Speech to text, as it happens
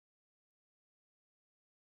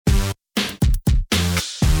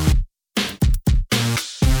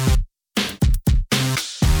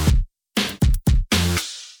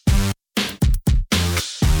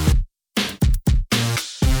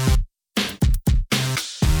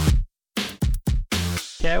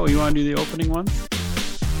Well, you want to do the opening once?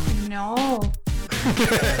 No.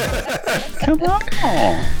 Come on.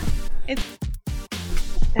 That's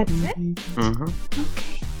it? Mm-hmm.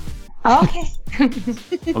 Okay.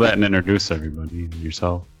 Well, that and introduce everybody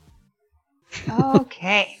yourself.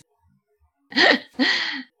 Okay.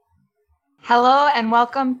 Hello and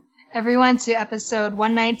welcome everyone to episode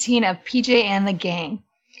 119 of PJ and the Gang.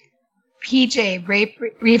 PJ, Reaper.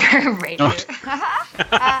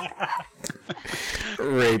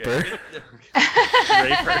 Raper.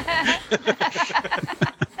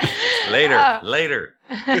 Later.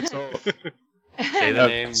 So, Say the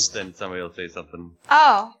names, then somebody will say something.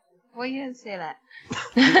 Oh, well, you didn't say that.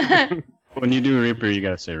 when you do Reaper, you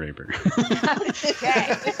gotta say Raper.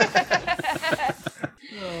 Okay.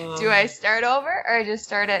 Do I start over or just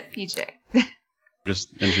start at PJ?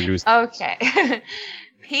 Just introduce. Okay.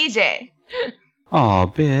 PJ. Aw,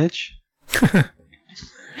 bitch.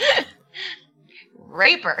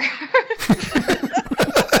 Raper.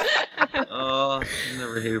 Oh, I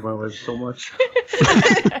never hated my wife so much.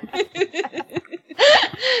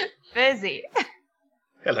 Busy.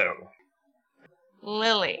 Hello.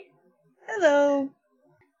 Lily. Hello.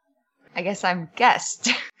 I guess I'm guest.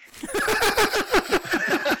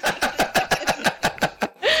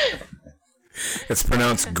 It's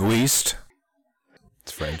pronounced Guiste.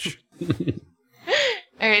 It's French.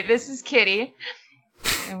 Alright, this is Kitty.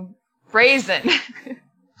 And Brazen.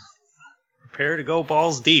 Prepare to go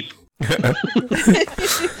balls deep. And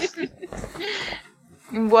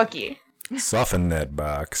Wookie. Soften that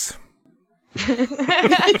box.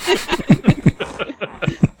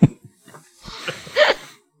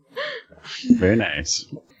 Very nice.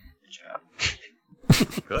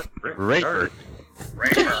 Good. Raper.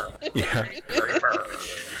 Yeah.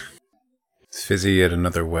 Is Fizzy at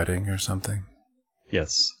another wedding or something?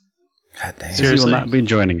 Yes. God damn. He will not be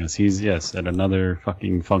joining us. He's, yes, at another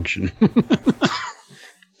fucking function.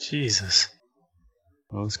 Jesus.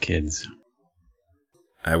 Those kids.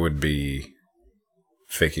 I would be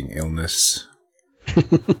faking illness.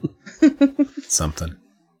 Something.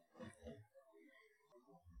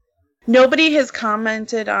 Nobody has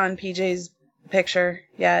commented on PJ's picture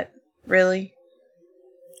yet, really?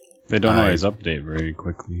 They don't always update very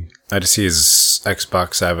quickly. I just see his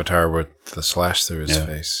Xbox avatar with the slash through his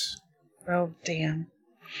face. Oh, damn.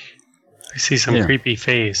 I see some creepy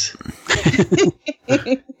face.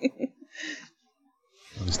 It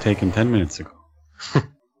was taken 10 minutes ago.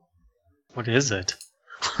 What is it?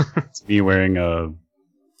 It's me wearing a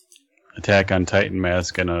Attack on Titan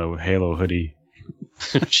mask and a Halo hoodie.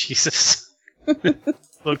 Jesus.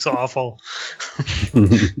 Looks awful.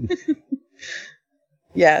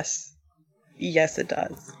 Yes. Yes, it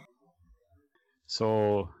does.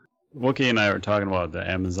 So, Wookie and I were talking about the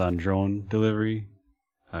Amazon drone delivery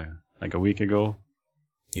like a week ago.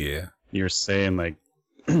 Yeah. You're saying like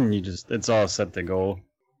it's all set to go,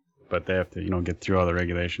 but they have to, get through all the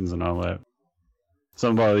regulations and all that.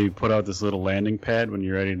 Something about you put out this little landing pad when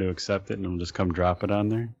you're ready to accept it and it'll just come drop it on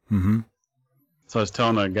there. Mm-hmm. So I was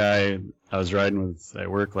telling a guy I was riding with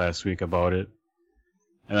at work last week about it,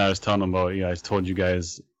 and I was telling him about, I told you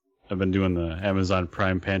guys I've been doing the Amazon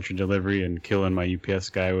Prime pantry delivery and killing my UPS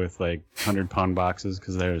guy with like 100-pound boxes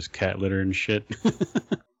because there's cat litter and shit.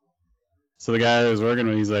 So the guy I was working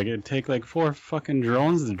with, he's like, it'd take like 4 fucking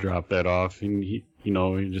drones to drop that off, and he,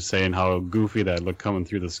 he's just saying how goofy that looked coming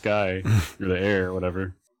through the sky or the air or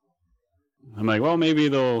whatever. I'm like, well, maybe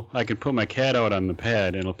I could put my cat out on the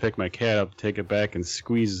pad and it'll pick my cat up, take it back, and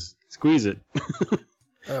squeeze it.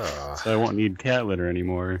 So I won't need cat litter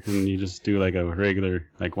anymore, and you just do like a regular,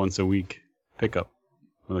 like once a week pickup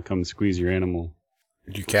when they come squeeze your animal.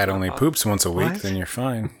 If your cat only poops once a week, What? then you're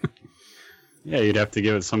fine. Yeah, you'd have to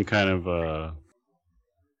give it some kind of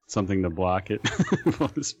something to block it.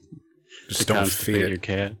 Just to don't constipate feed your it.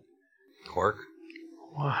 cat. Cork.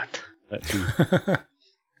 What? That too.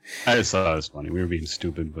 I just thought it was funny. We were being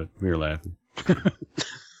stupid, but we were laughing.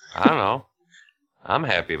 I don't know. I'm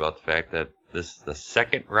happy about the fact that this is the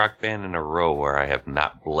second rock band in a row where I have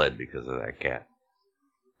not bled because of that cat.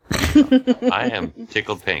 I am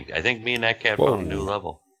tickled pink. I think me and that cat found a new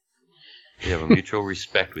level. We have a mutual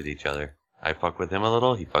respect with each other. I fuck with him a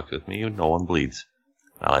little, he fucks with me, no one bleeds.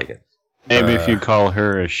 I like it. Maybe if you call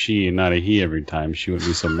her a she and not a he every time, she wouldn't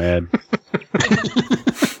be so mad.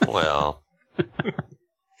 Well, he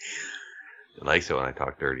likes it when I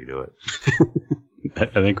talk dirty to it.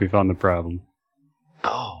 I think we found the problem.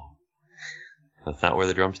 Oh. That's not where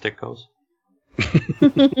the drumstick goes?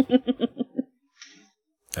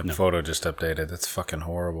 That photo just updated. That's fucking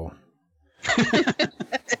horrible.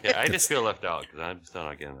 Yeah, I just feel left out because I'm still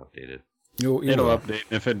not getting updated. You It'll will. update.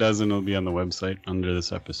 If it doesn't, it'll be on the website under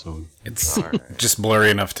this episode. It's All right. just blurry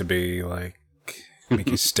enough to be like make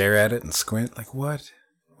you stare at it and squint. Like what?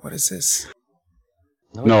 What is this?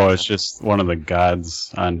 No, it's just one of the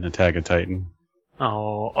gods on Attack of Titan.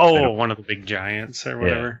 Oh, one of the big giants or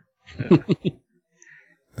whatever.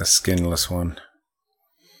 The skinless one.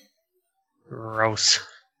 Gross.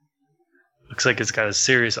 Looks like it's got a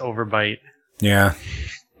serious overbite. Yeah.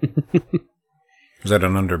 Was that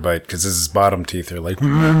an underbite? Because his bottom teeth are like.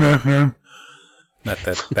 Not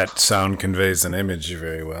that sound conveys an image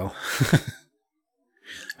very well.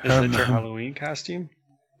 Is it your Halloween costume?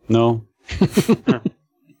 No.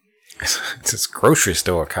 It's his grocery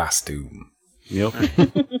store costume. Yep.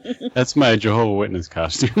 That's my Jehovah's Witness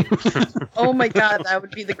costume. Oh my god, that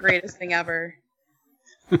would be the greatest thing ever.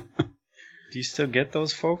 Do you still get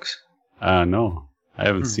those, folks? No. I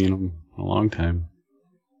haven't seen them in a long time.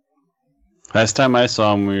 Last time I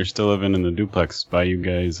saw them, we were still living in the duplex by you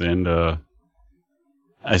guys, and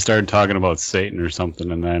I started talking about Satan or something,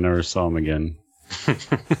 and I never saw him again. I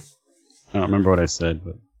don't remember what I said,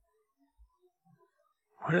 but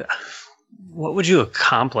What would you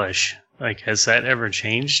accomplish? Like, has that ever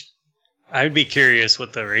changed? I'd be curious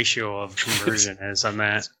what the ratio of conversion is on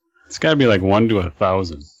that. it's got to be like 1 to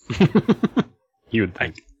 1,000. You would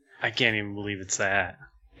think. I can't even believe it's that.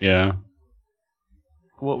 Yeah.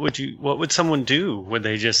 What would someone do? Would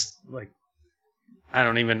they just, like, I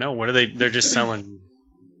don't even know. What are they? They're just selling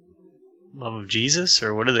love of Jesus,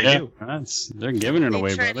 or what do they do? They're giving it They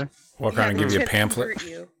away, try to- brother. Walk around and give you a to pamphlet. convert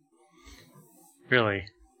you. Really?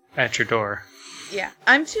 At your door? Yeah,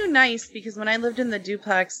 I'm too nice because when I lived in the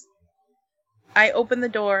duplex, I opened the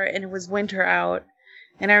door and it was winter out,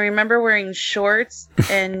 and I remember wearing shorts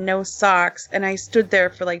and no socks, and I stood there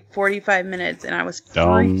for like 45 minutes and I was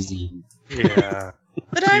freezing. Yeah.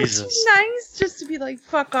 But I'm too Jesus. nice just to be like,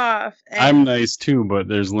 fuck off. And I'm nice too, but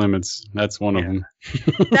there's limits. That's one of Yeah. them.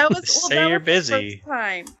 that was, Say that you're was the busy. first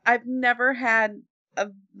time. I've never had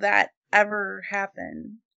that ever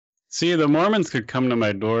happen. See, the Mormons could come to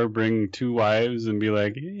my door, bring 2 wives, and be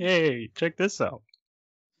like, hey, check this out.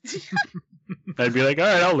 I'd be like, all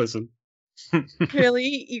right, I'll listen.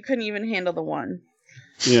 Really? You couldn't even handle the one.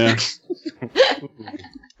 Yeah.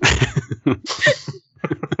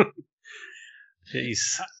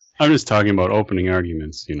 Jeez. I'm just talking about opening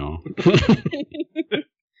arguments, you know.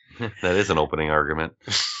 That is an opening argument.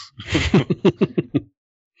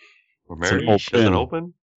 We're married. open. Is it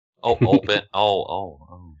open? Oh, open.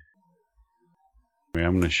 Oh. I'm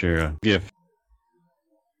going to share a gift.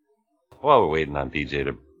 While we're waiting on DJ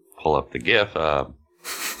to pull up the GIF,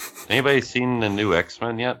 anybody seen the new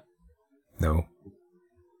X-Men yet? No.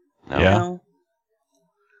 No. Yeah. No.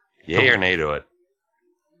 Yay or nay to it?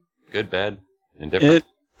 Good, bad, indifferent.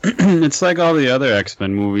 It's like all the other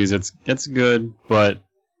X-Men movies. It's good, but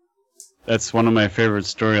that's one of my favorite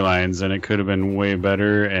storylines, and it could have been way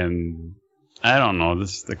better. And I don't know,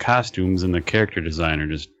 the costumes and the character design are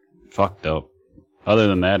just fucked up. Other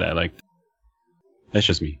than that, I liked it. That's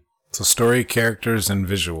just me. So story, characters, and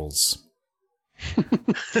visuals.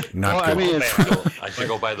 Not Well, good. I mean, it's I should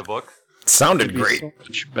go buy the book. Sounded great. so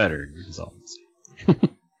much better results.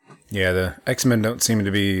 Yeah, the X-Men don't seem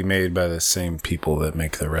to be made by the same people that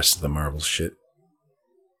make the rest of the Marvel shit.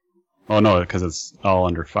 Oh no, because it's all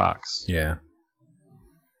under Fox, Yeah.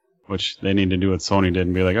 which they need to do what Sony did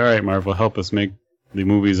and be like, all right, Marvel, help us make the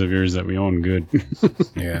movies of yours that we own good.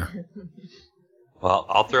 Yeah. Well,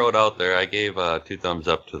 I'll throw it out there. I gave 2 thumbs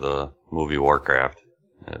up to the movie Warcraft.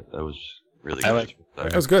 That was really good. I like-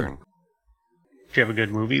 That was good. Did you have a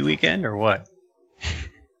good movie weekend or what?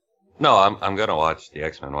 No, I'm gonna watch the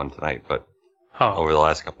X-Men one tonight, but Oh, over the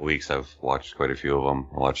last couple of weeks, I've watched quite a few of them.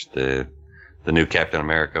 I watched the new Captain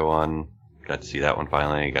America one. Got to see that one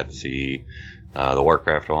finally. Got to see the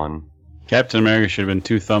Warcraft one. Captain America should have been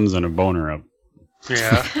 2 thumbs and a boner up.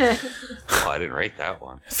 yeah. Oh, I didn't rate that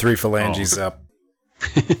one. 3 phalanges up.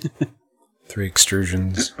 3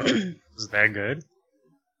 extrusions. Was that good?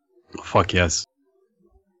 Fuck yes.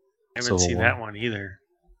 I haven't Civil seen War. that one either.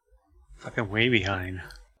 Fucking way behind.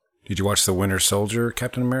 Did you watch The Winter Soldier,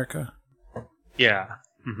 Captain America? Yeah.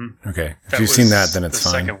 Mm-hmm. Okay. If you've seen that, then it's the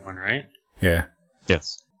fine. second one, right? Yeah.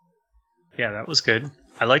 Yes. Yeah, that was good.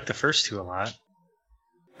 I liked the first 2 a lot.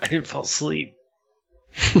 I didn't fall asleep.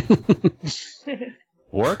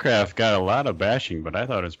 Warcraft got a lot of bashing, but I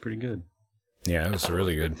thought it was pretty good. Yeah, it was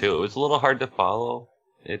really good. Too. It was a little hard to follow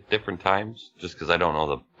at different times, just because I don't know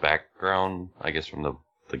the background, I guess, from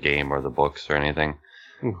the game or the books or anything.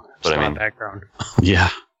 Ooh, But I strong mean- background. Yeah.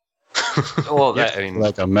 Well, that, I mean,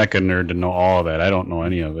 Like a mecha nerd to know all of that. I don't know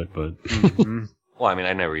any of it, but Mhm. well, I mean,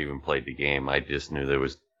 I never even played the game. I just knew there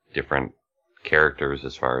was different characters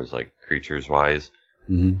as far as like creatures wise.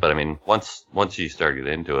 Mm-hmm. But I mean, once you started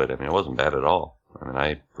into it, I mean, it wasn't bad at all. I mean,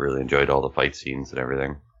 I really enjoyed all the fight scenes and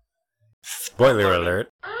everything. Spoiler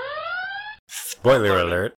alert. Spoiler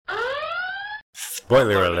alert.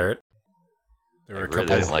 Spoiler alert. There I were a really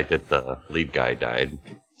couple. didn't like that the lead guy died.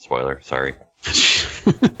 Spoiler, sorry.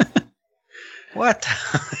 What?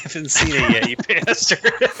 I haven't seen it yet, you bastard.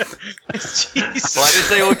 Jeez. Well, I didn't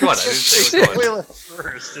say which one. I didn't say which one. Spoil it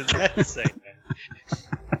first and then say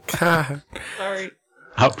that. God. Sorry.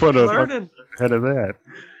 I'll put a Learning. head of that.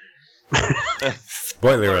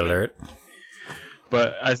 Spoiler alert.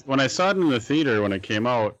 But when I saw it in the theater when it came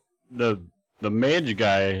out, the mage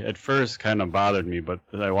guy at first kind of bothered me, but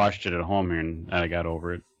I watched it at home here and I got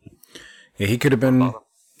over it. Yeah, he could have been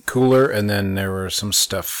cooler, and then there were some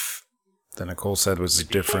stuff that Nicole said was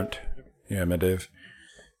different. Yeah, Medivh.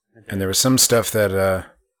 And there was some stuff that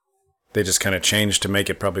they just kind of changed to make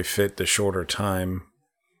it probably fit the shorter time.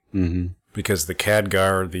 Mm-hmm. Because the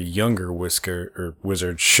Khadgar, the younger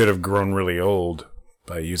wizard, should have grown really old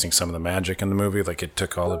by using some of the magic in the movie. Like, it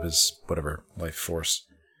took all of his, whatever, life force.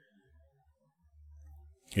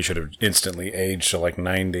 He should have instantly aged to like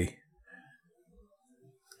 90.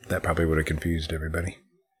 That probably would have confused everybody.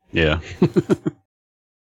 Yeah.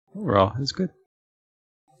 Overall, it's good.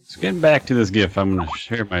 So getting back to this GIF, I'm going to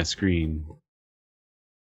share my screen.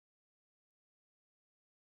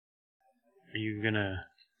 Are you gonna...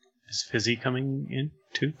 Is Fizzy coming in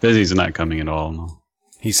too? Fizzy's not coming at all, no.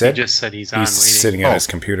 He He said just said he's on he's waiting. sitting at his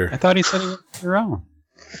computer. I thought he said he was around.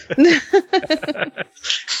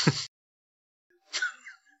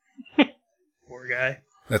 Poor guy.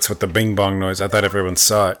 That's what the bing bong noise. I thought everyone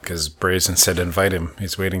saw it because Brazen said invite him.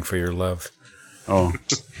 He's waiting for your love. Oh,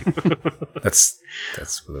 That's what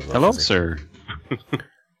the love hello, is. sir.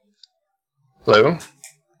 Hello?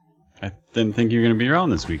 I didn't think you were going to be around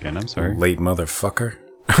this weekend. I'm sorry. Late motherfucker.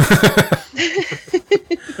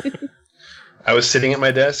 I was sitting at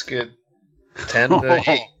my desk at 10 to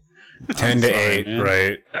 8. 10 to sorry, 8, man.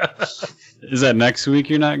 right? Is that next week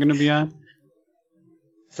you're not going to be on?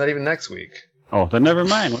 It's not even next week. Oh, then never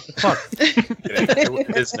mind. What the fuck?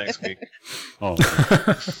 It is next week. Oh,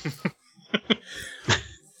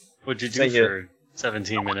 What'd you do Thank you. for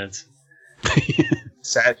 17 minutes?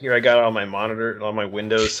 Sat here, I got all my monitor, all my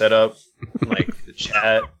windows set up, like the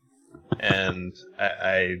chat, and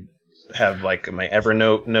I have like my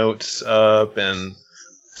Evernote notes up and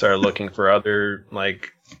started looking for other like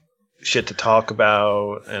shit to talk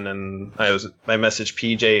about, and then I messaged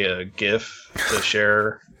PJ a GIF to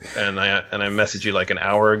share, and I messaged you like an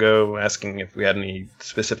hour ago asking if we had any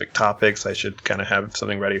specific topics I should kind of have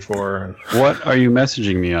something ready for. what are you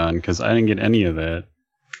messaging me on? Because I didn't get any of that.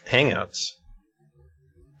 Hangouts.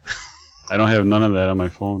 I don't have none of that on my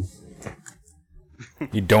phone.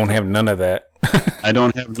 You don't have none of that. I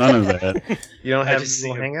don't have none of that. You don't I have just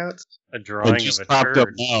Google see Hangouts? A drawing It just of a popped up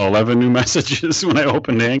turd. now. 11 new messages when I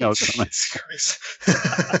opened Hangouts on my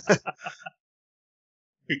screen.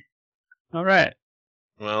 All right.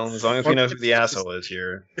 Well, as long as we know who the asshole is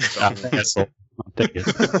here. Asshole. I'll take it.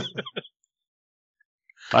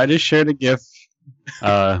 I just shared a GIF.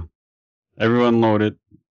 Everyone load it,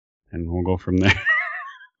 and we'll go from there.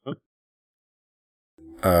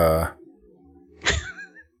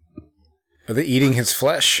 Are they eating his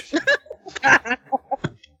flesh?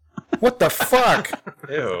 What the fuck?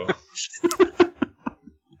 Ew.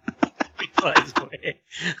 Flies away.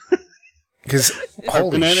 Because Are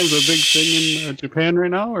holy bananas a big thing in Japan right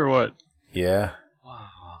now, or what? Yeah,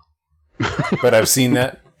 Wow. but I've seen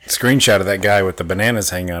that screenshot of that guy with the bananas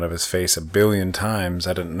hanging out of his face a billion times.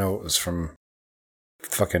 I didn't know it was from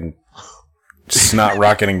fucking snot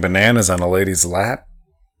rocketing bananas on a lady's lap.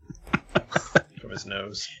 From his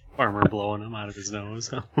nose. Farmer blowing him out of his nose.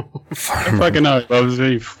 Fucking how he loves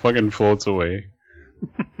it. He fucking floats away.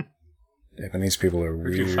 Japanese people are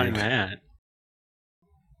Where'd weird. you find that?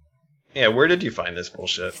 Yeah, where did you find this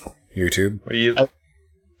bullshit? YouTube. What are you No,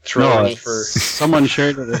 trolling it's- for? someone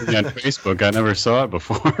shared it with me on Facebook. I never saw it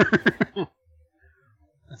before.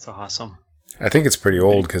 That's awesome. I think it's pretty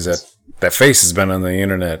old because that face has been on the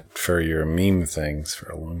internet for your meme things for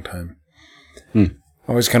a long time. Hmm.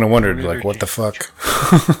 I always kind of wondered, like, what the fuck?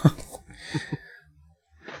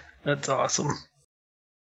 That's awesome.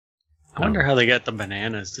 I wonder how they got the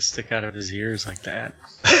bananas to stick out of his ears like that.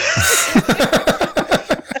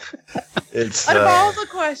 It's Out of all the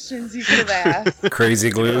questions you could have asked, Crazy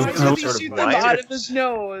glue. why Some would he sort of shoot them wire. out of his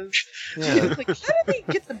nose? yeah. It's like, how did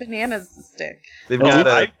they get the bananas to stick? They've got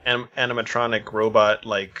an animatronic robot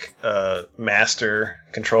like master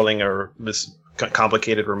controlling this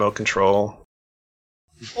complicated remote control.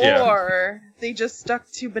 Yeah. Or they just stuck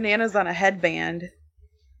 2 bananas on a headband.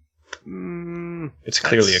 It's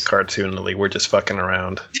clearly a cartoon, Lily. We're just fucking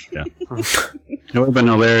around. Yeah. It would have been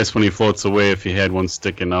hilarious when he floats away if he had one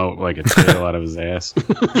sticking out like a tail out of his ass.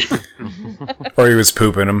 Or he was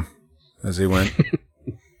pooping them as he went.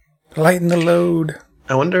 Lighten the load.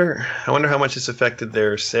 I wonder how much it's affected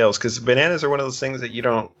their sales, because bananas are one of those things that you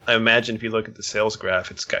don't. I imagine if you look at the sales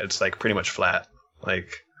graph, it's like pretty much flat. Like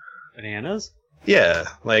Bananas? yeah,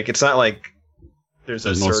 like it's not like there's a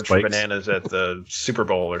There's no surge for spikes. bananas at the Super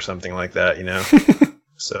Bowl or something like that, you know.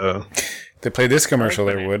 So They play this commercial,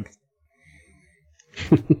 they would.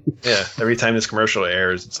 yeah, every time this commercial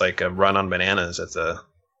airs, it's like a run on bananas at the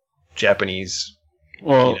Japanese.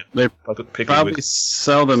 Well, You know, they Piggly probably Wiggly.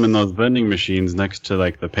 sell them in those vending machines next to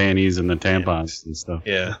like the panties and the tampons and stuff.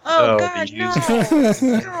 Yeah. Oh, the God, used- no.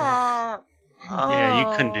 Stop. Yeah,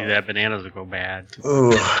 you couldn't do that. Bananas would go bad.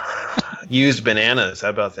 Ooh, used bananas. How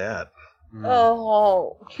about that?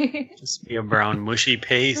 Oh. Just be a brown mushy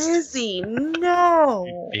paste. Lizzie,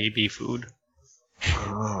 no. Baby food.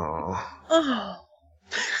 Oh. Oh.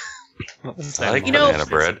 What was I that? like You know- banana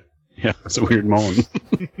bread. Yeah, it's a weird moan.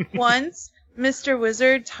 Once, Mr.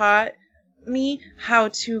 Wizard taught me how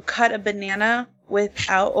to cut a banana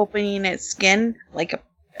without opening its skin, like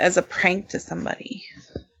as a prank to somebody.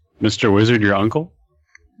 Mr. Wizard, your uncle?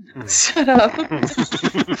 Shut up.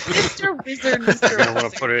 Mr. Wizard, Mr. You're gonna want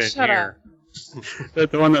Wizard. to put it in Shut here. up. Is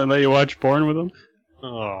that the one that let you watch porn with him?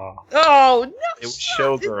 Oh, Oh, no. It was shut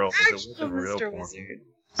up. Showgirl, It's but it actual wasn't real Mr. porn. Wizard.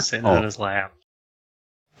 sitting Oh. on his lap.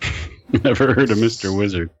 Never heard of Mr.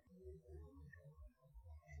 Wizard.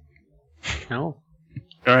 No.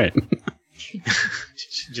 All right. She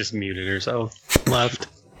just muted herself. Left.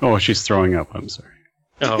 Oh, she's throwing up. I'm sorry.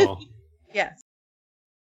 Oh. Yes.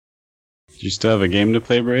 Do you still have a game to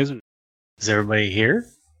play, Brazen? Is everybody here?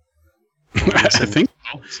 I think.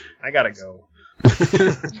 I gotta go.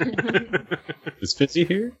 Is Fitzy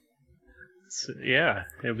here? Yeah,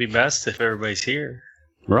 it would be best if everybody's here.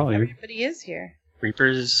 We're all here. Everybody is here.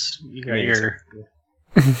 Reapers, you got Me your...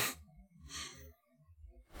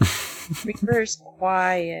 Reaper's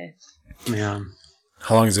quiet. Yeah.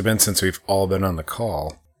 How long has it been since we've all been on the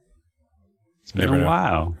call? It's been Never a know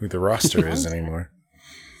while. who the roster is anymore.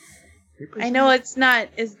 I know it's not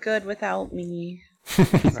as good without me.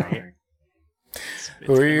 Right.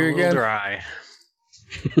 Who are been you a little again? Dry.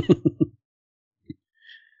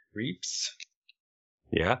 Reaps.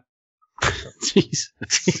 Yeah. Jeez.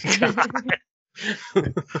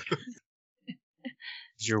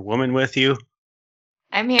 Is your woman with you?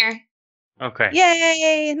 I'm here. Okay.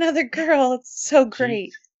 Yay, another girl. It's so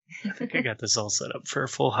great. I think I got this all set up for a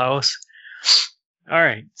full house. All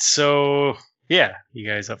right. So, yeah. You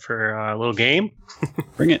guys up for a little game?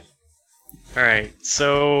 Bring it. All right.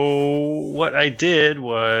 So, what I did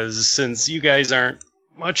was, since you guys aren't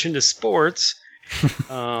much into sports,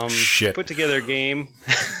 Shit. put together a game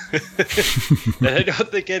that I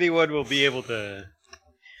don't think anyone will be able to.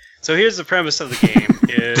 So here's the premise of the game: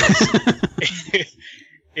 is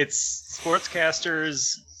it's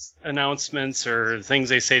sportscasters' announcements or things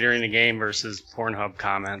they say during the game versus Pornhub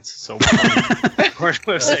comments. So porn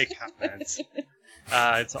website comments.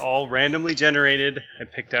 It's all randomly generated. I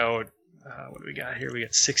picked out. What do we got here? We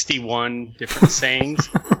got 61 different sayings.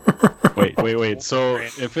 Wait. So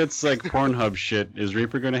if it's like Pornhub shit, is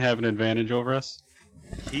Reaper going to have an advantage over us?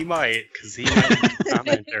 He might, because he might be a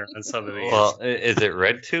commenter on some of these. Well, is it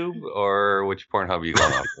RedTube or which Pornhub you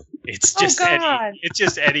going off with? It's Oh, just God. any. It's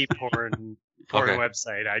just any porn Okay.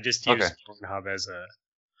 website. I just use Okay. Pornhub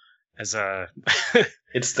as a.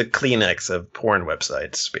 It's the Kleenex of porn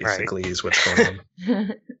websites, basically, is what's going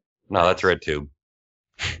on. No, that's RedTube.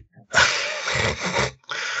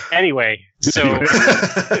 Anyway, so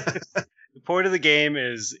the point of the game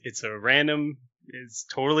is it's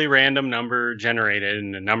totally random number generated,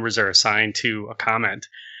 and the numbers are assigned to a comment.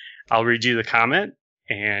 I'll read you the comment,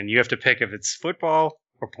 and you have to pick if it's football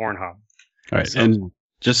or Pornhub. All right, So- and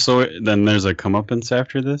just so then there's a comeuppance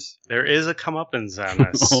after this. There is a comeuppance on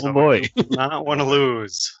this. Oh, so boy. you do not want to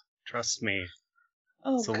lose. Trust me.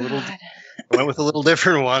 Oh, It's a God. little- I went with a little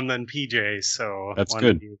different one than PJ, so That's one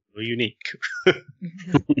good. to be a little unique.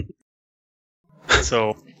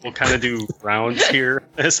 So we'll kind of do rounds here,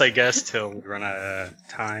 I guess, till we run out of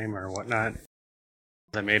time or whatnot.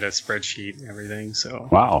 I made a spreadsheet and everything, so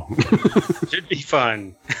Wow. should be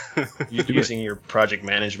fun. Using your project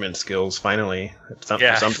management skills, finally. It's not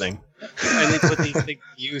Yeah. for something. Finally put these things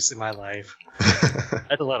to use in my life. I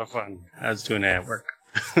had a lot of fun. I was doing that at work.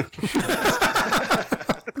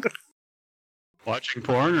 Watching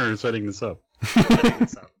porn or setting this up? Setting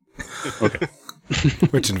this up. Okay.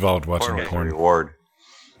 Which involved watching Porn was a porn. reward.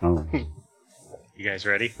 Oh. You guys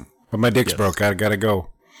ready? But my dick's Yes. broke. I gotta go.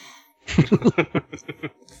 You're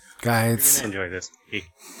Guys. gonna enjoy this.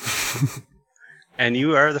 And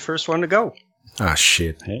you are the first one to go. Ah,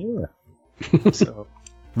 shit. Hey. So,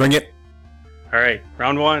 Bring it. all right,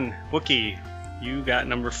 round one. Wookie, you got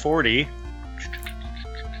number 40.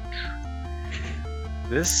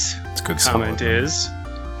 This It's good comment solid. is.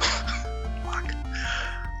 Fuck.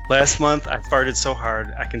 Last month I farted so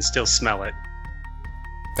hard I can still smell it.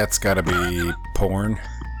 That's gotta be porn.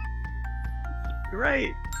 You're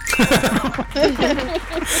right.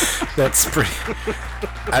 That's pretty.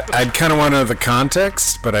 I'd kind of want to know the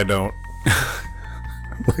context, but I don't.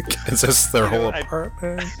 Like, is this their whole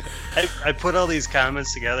apartment? I put all these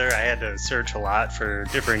comments together. I had to search a lot for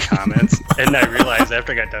different comments, and I realized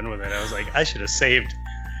after I got done with it, I was like, I should have saved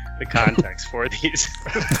the context for these.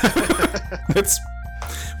 It's.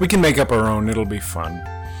 We can make up our own. It'll be fun.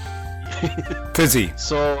 Fizzy,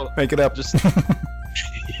 So, make it up. just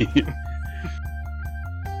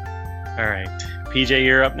All right, PJ,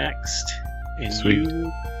 you're up next, and Sweet.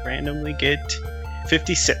 you randomly get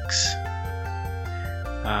 56.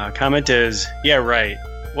 Comment is, yeah, right.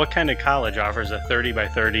 What kind of college offers a 30 by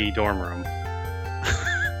 30 dorm room?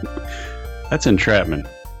 that's entrapment.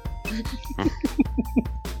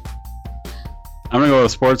 I'm gonna go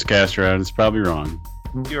with sportscaster, and it's probably wrong.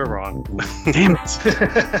 You're wrong. Damn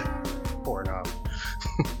it! Poor enough.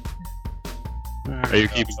 Are you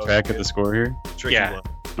keeping track of the score here? Tricky Yeah. one.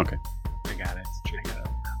 Okay. I got it.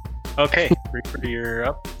 Okay, Reaper, you're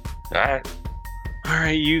up. All right. All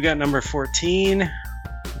right, you got number 14.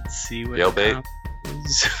 Let's see what Yo, the babe. comp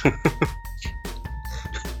is.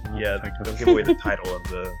 Yeah, don't give away the title of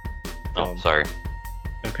the. Oh, sorry.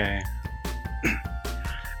 Okay.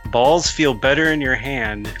 Balls feel better in your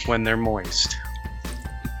hand when they're moist.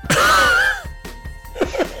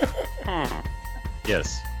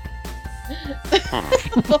 Yes.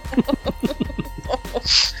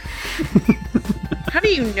 How do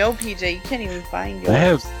you know, PJ? You can't even find yours. I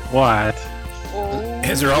have what? Oh,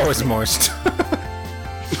 His are always moist.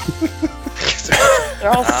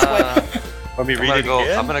 they're all sweaty. Let me I'm read gonna it go.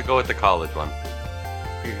 again. I'm gonna go with the college one.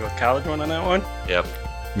 You go college one on that one? Yep.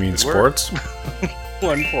 You mean Good work. sports?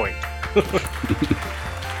 1 point.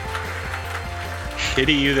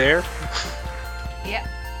 Kitty, you there? Yeah.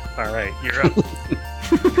 All right, you're up.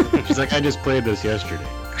 She's like, I just played this yesterday.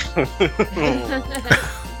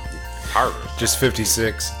 Harvard. Just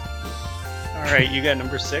 56. All right, you got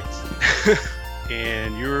number 6.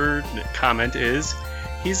 And your comment is,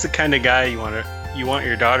 he's the kind of guy you want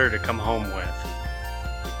your daughter to come home with.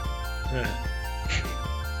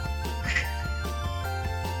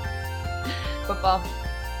 Football.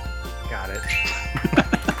 Got it.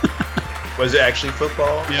 Was it actually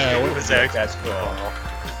football? Yeah, It was actually basketball.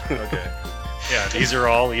 Okay. Yeah, these are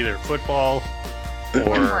all either football or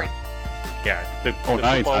Important. yeah, the Nice.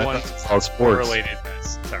 football I ones thought it was all sports. correlated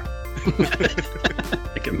this. Sorry. I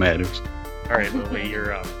think it matters. All right, Lily,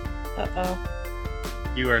 you're up. Uh-oh.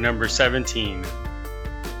 You are number 17.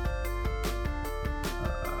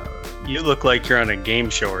 You look like you're on a game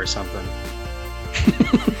show or something.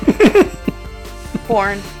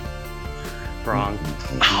 Porn. Wrong.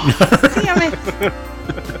 Damn it.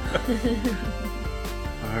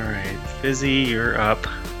 All right, Fizzy, you're up.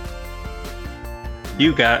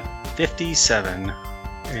 You got 57,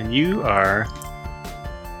 and you are.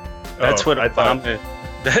 That's what I thought- Obama.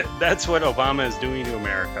 That's what Obama is doing to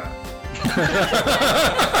America.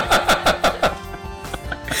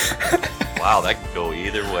 Wow, that could go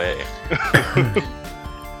either way.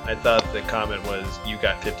 I thought the comment was, you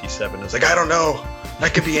got 57. I was like, I don't know.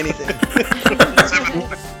 That could be anything.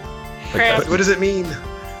 Crap. What does it mean?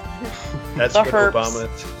 That's The what herps.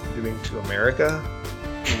 Obama's doing to America?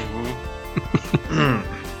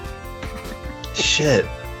 Shit.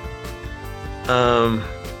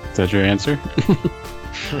 Is that your answer?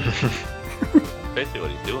 Basically, what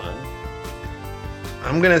he's doing.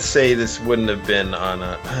 I'm gonna say this wouldn't have been on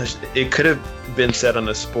a. It could have been said on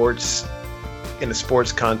a sports, in a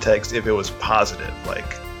sports context if it was positive.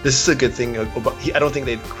 Like, this is a good thing. I don't think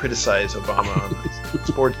they'd criticize Obama on the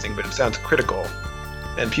sports thing, but it sounds critical.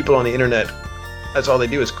 And people on the internet, that's all they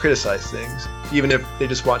do is criticize things, even if they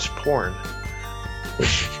just watch porn.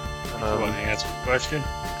 Which, You want to answer the question?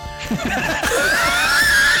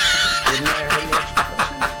 didn't I already answer the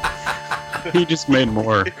question? He just made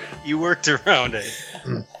more. You worked around it.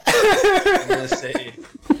 I'm gonna say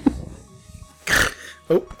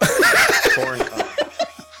Oh. porn comment.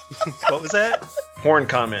 What was that? Porn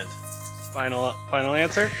comment. Final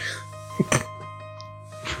answer? You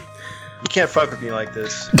can't fuck with me like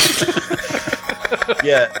this.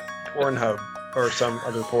 Yeah, Pornhub. or some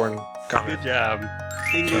other porn comment. Good job.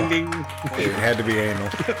 Ding, ding, ding. It had to be anal.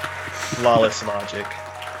 Flawless logic.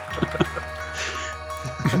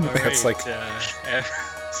 That's like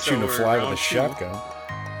shooting a fly with a round two. shotgun.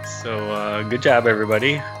 So, good job,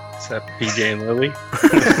 everybody. Except PJ and Lily.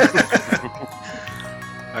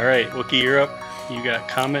 All right, Wookie, you're up. You got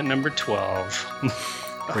comment number 12.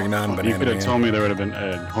 Bring it on, You Banana could have Man. told me there would have been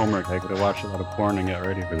homework. I could have watched a lot of porn and got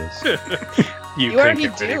ready for this. You You couldn't already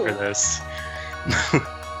get ready do. for this.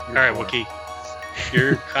 All right, Wookie.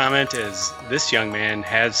 Your comment is, this young man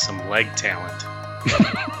has some leg talent.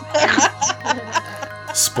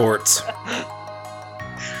 Sports.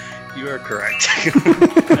 You are correct.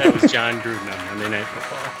 That was John Gruden on Monday Night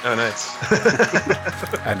Football. Oh, nice.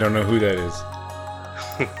 I don't know who that is.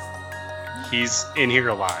 He's in here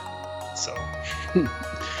a lot. So,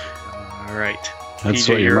 all right. That's PJ, what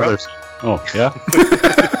your you're mother up. said. Oh, yeah?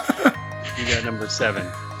 You got number 7.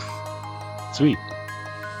 Sweet.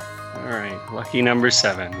 All right, lucky number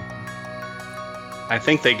 7. I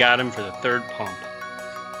think they got him for the third pump.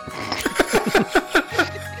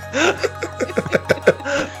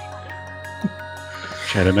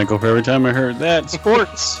 Had a nickel for every time I heard that.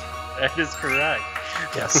 Sports. That is correct.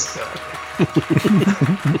 Yes.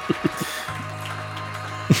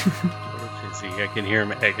 Busy. I can hear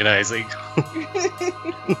him agonizing.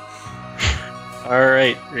 All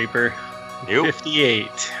right, Reaper. You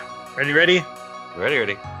 58. Ready? ready?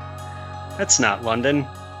 That's not London.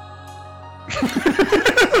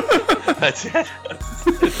 That's it.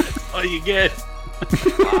 That's all you get.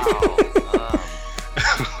 Wow.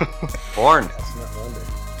 Porn.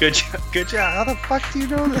 Good job. How the fuck do you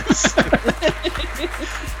know this?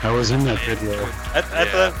 I was in that video. I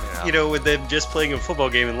Yeah, thought, yeah. with them just playing a football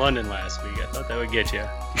game in London last week, I thought that would get you.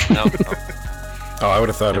 No. Oh, I would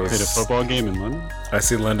have thought I it played a was. football game in London. I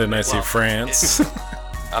see London, I see Well, France.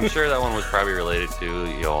 I'm sure that one was probably related to,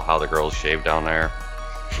 how the girls shave down there.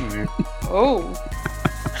 Oh.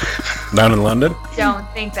 Down in London? Don't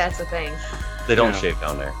think that's a thing. They don't Yeah. shave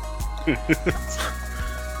down there.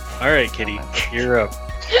 All right, Kitty, you're up.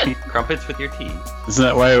 Crumpets with your teeth. Isn't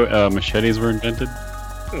that why machetes were invented?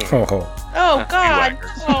 Oh, Oh, God.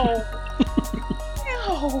 whackers. No.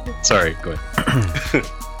 No. Sorry, go ahead.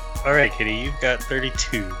 All right, Kitty, you've got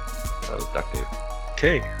 32. That was duct tape.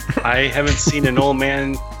 Okay. I haven't seen an old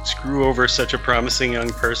man screw over such a promising young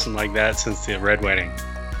person like that since the Red Wedding.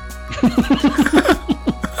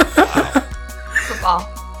 Football.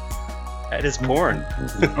 That is porn.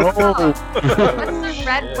 Oh, What's the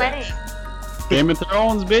red shit. wedding? Game of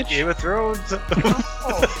Thrones, bitch. Game of Thrones. Oh,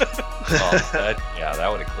 That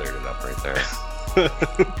would have cleared it up right there.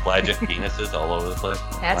 Pelagic penises all over the place.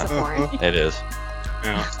 that's a porn. It is.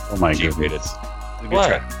 Yeah. Oh my G-rated. goodness. Good What?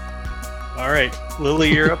 try. All right,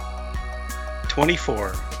 Lily, you're up.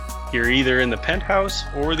 24. You're either in the penthouse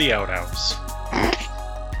or the outhouse.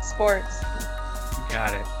 Sports.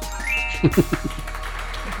 Got it.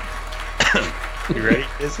 You ready,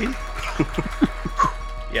 Izzy?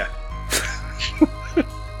 Yeah.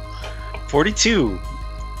 42.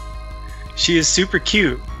 She is super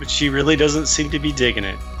cute, but she really doesn't seem to be digging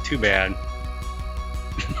it. Too bad.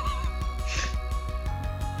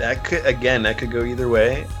 That could go either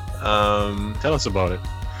way. Tell us about it.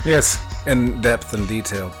 yes, in depth and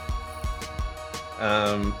detail.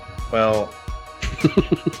 Well, You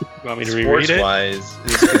want me to reread it? sports-wise,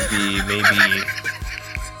 this could be maybe.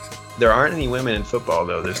 There aren't any women in football,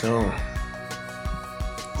 though. There's no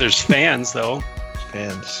There's fans, though.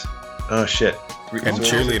 fans. Oh shit! And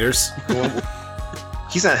cheerleaders.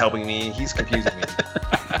 He's not helping me. He's confusing me.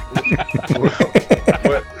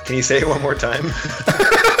 What? Can you say it one more time?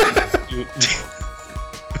 You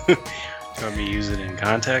want me to use it in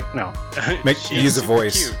contact? No. She's Use a super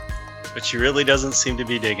voice. cute, but she really doesn't seem to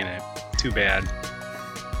be digging it. Too bad.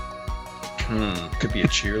 Could be a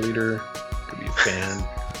cheerleader. Could be a fan.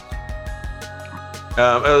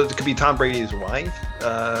 It could be Tom Brady's wife.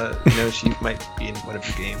 She might be in one of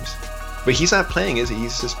the games. But he's not playing, is he?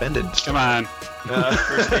 He's suspended. Come on.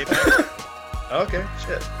 First day back. Okay,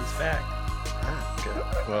 shit. He's back. Okay.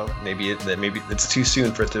 Well, maybe it's too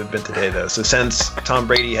soon for it to have been today, though. So since Tom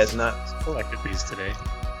Brady has not, Collected these today.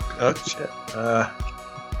 oh shit,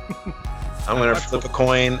 I'm gonna flip a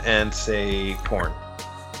coin and say porn.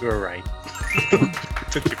 You were right.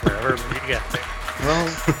 Took you forever, but you got there. Well,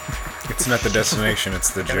 It's not the destination,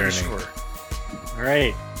 it's the gotta be journey. sure. All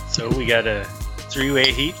right. So we got a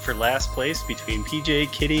three-way heat for last place between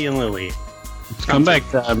PJ, Kitty, and Lily. Come back,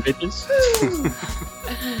 bitches.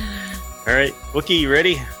 All right, Wookie, you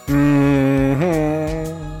ready?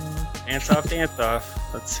 Mm-hmm. Dance off.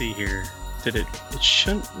 Let's see here. Did it? It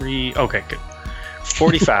shouldn't read. Okay, good.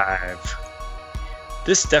 45.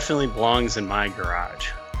 This definitely belongs in my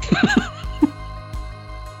garage.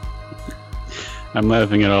 I'm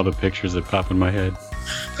laughing at all the pictures that pop in my head.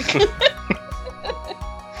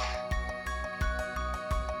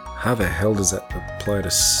 How the hell does that apply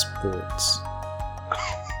to sports?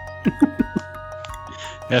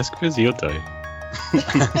 Ask Fizzy, he'll tell you.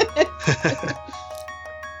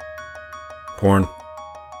 Porn.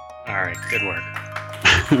 All right, good work.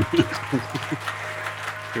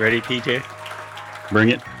 You ready, PJ? Bring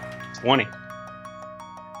it. 20.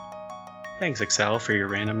 Thanks, Excel, for your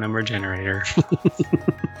random number generator.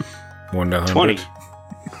 1 to 100. 20.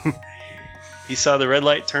 He saw the red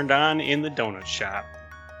light turned on in the donut shop.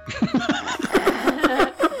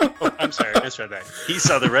 Oh, I'm sorry, I misread that. He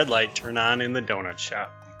saw the red light turn on in the donut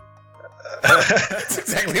shop. That's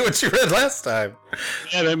exactly what you read last time.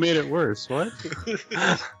 Yeah, that made it worse. What?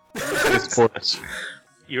 Sports.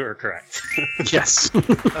 You are correct. Yes.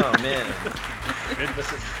 Oh man,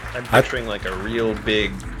 I'm picturing like a real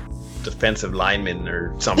big defensive lineman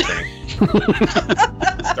or something.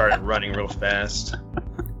 Started running real fast.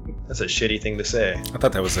 That's a shitty thing to say. I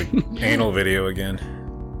thought that was like anal video again.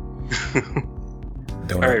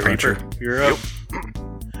 Donut All right, puncher. Reaper, you're up.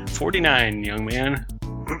 49, young man.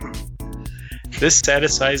 This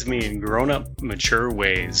satisfies me in grown-up, mature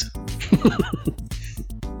ways.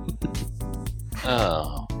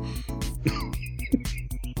 Oh.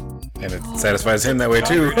 And it satisfies him that way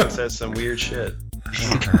too. It says some weird shit.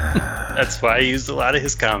 That's why I used a lot of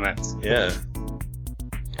his comments. Yeah.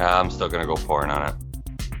 I'm still gonna go porn on it.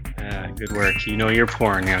 Good work. You know you're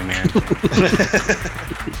porn, young man.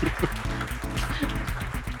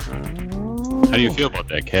 How do you feel about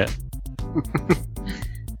that, Cat?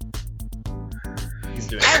 He's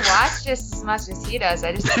doing I watch just as much as he does.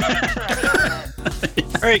 I just don't remember any of it.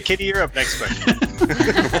 All right, Kitty, you're up. Next question.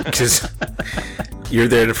 Because you're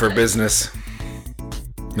there for business,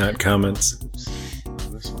 not comments.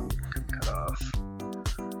 This one cut off.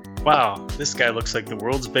 Wow, this guy looks like the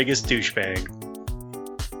world's biggest douchebag.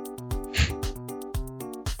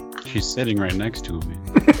 She's sitting right next to me.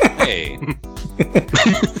 Hey.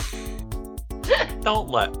 Don't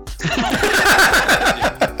let.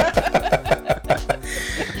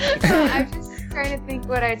 I'm just trying to think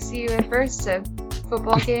what I'd see you in first, a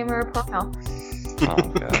football game or a porno. Oh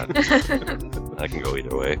god. I can go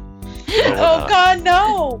either way. Oh God,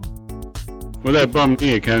 no! Well, that bummed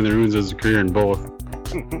me. It kind of ruins his career in both.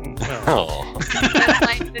 Oh. That's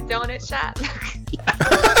like the donut shop.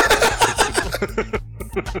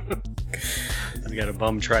 He's got a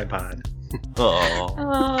bum tripod. Oh.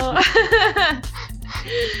 Oh.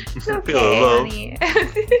 It's okay, Hello. honey.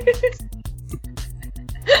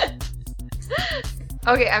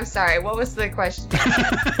 Okay, I'm sorry. What was the question?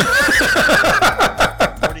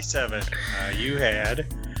 47. You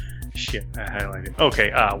had. Shit, I highlighted.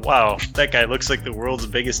 Okay, wow. That guy looks like the world's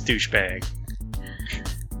biggest douchebag.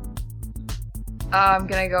 I'm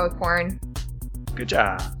gonna go with porn. Good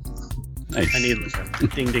job. Nice. I need like a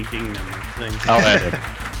ding ding ding thing. I'll add it.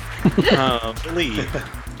 Billy,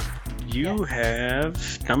 you have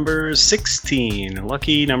number 16.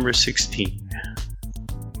 Lucky number 16.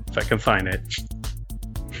 If I can find it.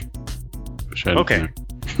 Wish I had Okay.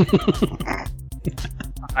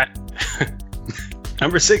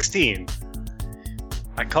 Number 16.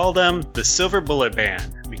 I call them the Silver Bullet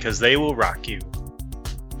Band because they will rock you.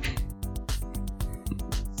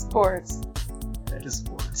 Sports. That is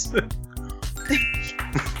sports.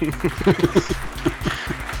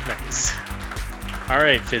 Nice. All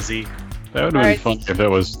right, Fizzy. That would have been Alright. fun if that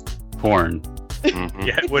was porn. Mhm.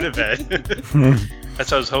 Yeah, it would have been.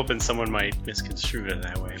 That's what I was hoping someone might misconstrue it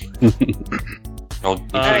that way. Well, you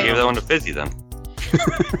should have gave that one to Fizzy then.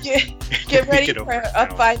 Get ready Get for over it a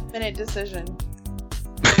now. 5-minute decision.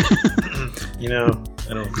 You know,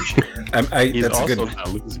 I don't appreciate it. He's That's a also good.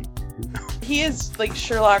 not losing. He is like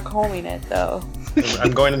Sherlock Holming it though.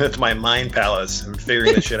 I'm going into my mind palace and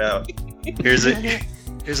figuring this shit out. Here's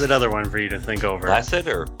another one for you to think over. Placid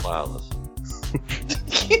or flawless?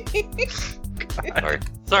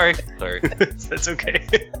 Sorry. That's okay.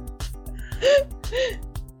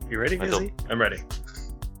 You ready, I Fizzy? I'm ready.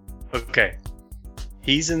 Okay.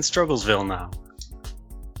 He's in Strugglesville now.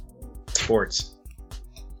 Sports.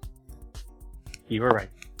 You were right.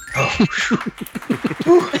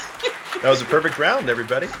 That was a perfect round,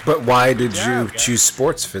 everybody. But why did job, you guys. choose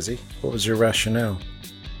sports, Fizzy? What was your rationale?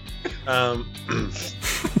 That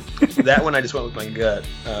one I just went with my gut.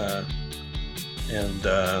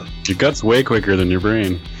 Your gut's way quicker than your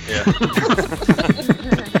brain. Yeah.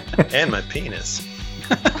 And my penis.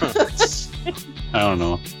 I don't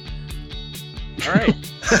know. All right.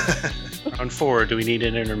 Round 4. Do we need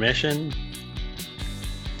an intermission?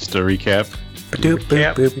 Just a recap.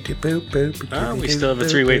 We still have a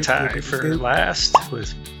three-way tie for last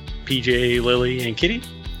with PJ, Lily, and Kitty.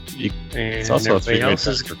 And It's also a everybody three-way else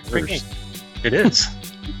tie is for great first. game. It is.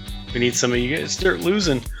 We need some of you guys to start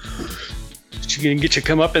losing. You gonna get your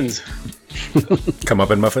comeuppance. Come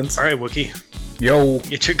up in muffins. All right, Wookie. Yo.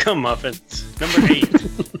 Get your comeuppance. Number 8.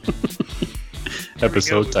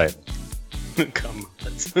 Episode There type.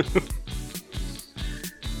 Comeuppance.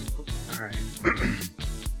 All right.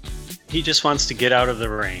 He just wants to get out of the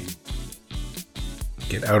rain.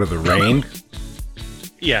 Get out of the rain.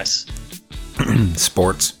 Yes,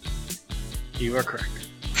 Sports. you are correct.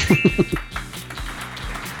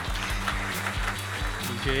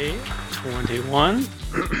 DJ 21.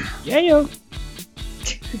 Yeah.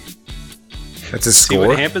 That's a See score.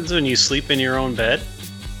 what happens when you sleep in your own bed?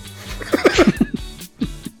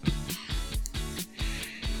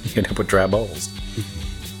 You can end up with dry balls.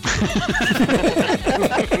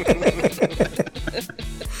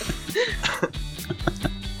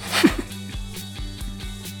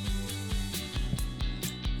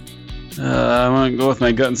 I'm gonna go with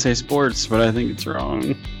my gut and say sports, but I think it's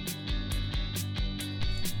wrong.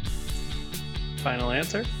 Final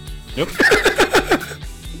answer? Yep.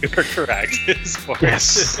 You're correct. Sports.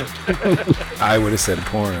 Yes. I would have said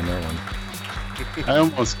porn on that one. I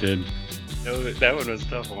almost did. No, that one was a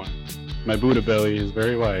tough one. My Buddha belly is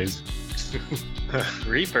very wise.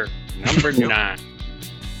 Reaper, number 9.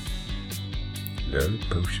 Love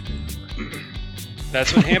potion.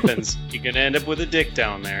 That's what happens. You're gonna end up with a dick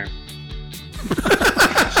down there.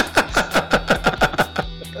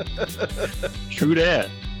 True that.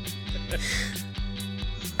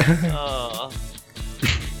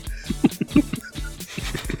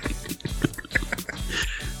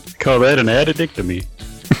 Call that an addictomy.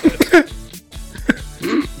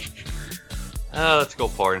 Let's go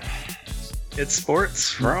porn. It's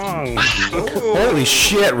sports. Wrong. Holy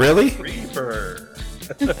shit, really? Reaper.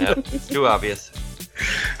 Yep, it's too obvious.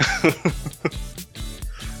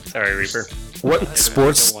 Sorry, Reaper. What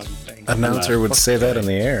sports One thing. announcer would say that in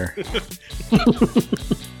the air?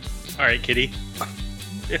 All right, Kitty.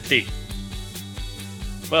 50.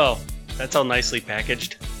 Well, that's all nicely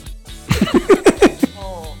packaged.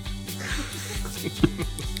 Oh.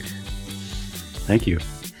 Thank you.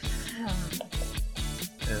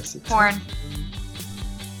 Yes, it's- Porn.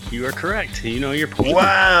 You are correct. You know your point.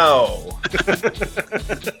 Wow. You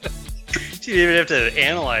didn't even have to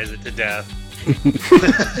analyze it to death.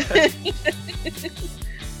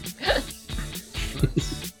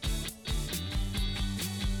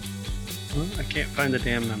 Well, I can't find the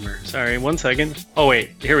damn number. Sorry, 1 second. Oh,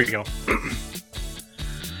 wait. Here we go. All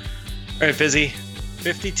right, Fizzy.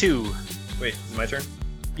 52. Wait, is it my turn?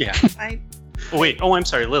 Yeah. I Oh, wait. Oh, I'm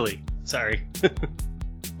sorry. Lily. Sorry.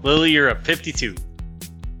 Lily, you're up 52.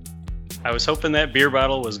 I was hoping that beer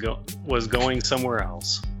bottle was going somewhere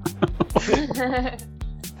else. I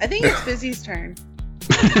think it's Fizzy's turn.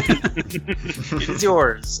 It's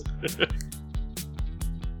yours.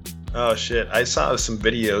 Oh shit! I saw some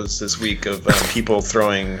videos this week of people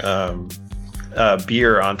throwing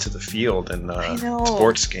beer onto the field in I know.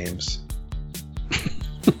 sports games.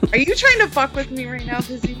 Are you trying to fuck with me right now,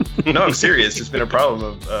 Fizzy? No, I'm serious. It's been a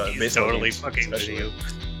problem of He's baseball totally games, fucking with especially. you.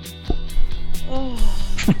 Oh.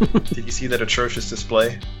 Did you see that atrocious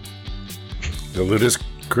display? The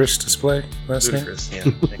ludicrous display last night? Ludicrous. Yeah.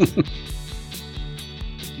 Thank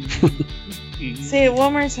you. Say it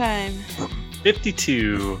one more time.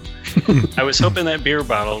 52. I was hoping that beer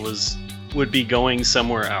bottle would be going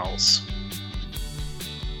somewhere else.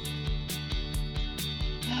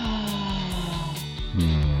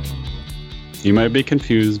 You might be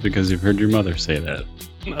confused because you've heard your mother say that.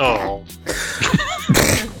 Oh.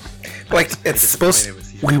 Like, it's supposed Disappointed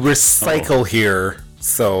with you. we recycle here,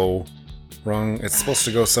 so wrong. It's supposed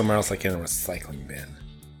to go somewhere else, like in a recycling bin.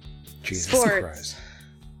 Jesus Sports. Christ.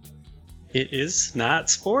 It is not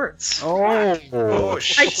sports. Oh I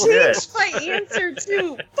shit! changed my answer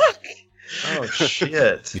too. Fuck. Oh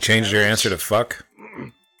shit! You changed your answer to fuck?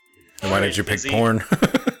 And why did you pick Fizzy. porn?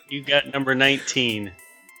 You got number 19.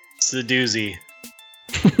 It's the doozy.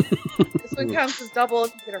 This one counts as double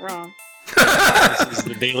if you get it wrong. This is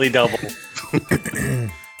the daily double.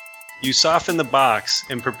 You soften the box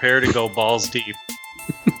and prepare to go balls deep.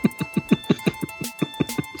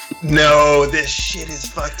 No, this shit is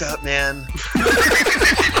fucked up, man.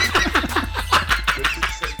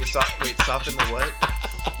 Wait, soften the what?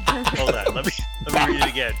 Hold on, let me read it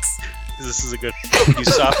again. 'Cause this is a good. You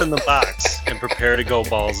soften the box and prepare to go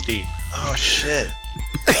balls deep. Oh shit!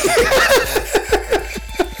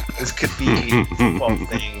 This could be a football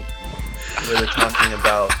thing. where they're talking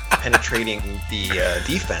about penetrating the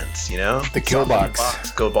defense. You know, The kill Stop in the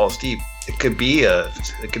box. go balls deep. It could be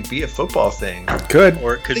a football thing. Good.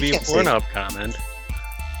 Or it could They be a can't say- Pornhub comment.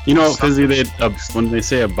 You know, Fizzy, when they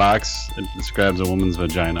say a box, it describes a woman's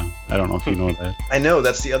vagina. I don't know if you know that. I know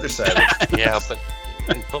that's the other side. Yeah, but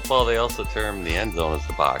in football they also term the end zone as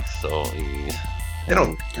the box. So They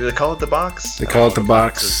don't. Do they call it the box? They call it the This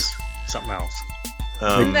box. is something else.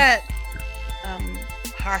 Isn't that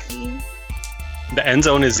hockey? The end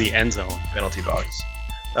zone is the end zone. penalty box.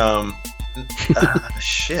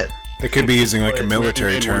 Shit. They could be using like a Wait,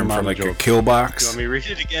 military wait, term one for mom like a joke. kill Do you box. want me to read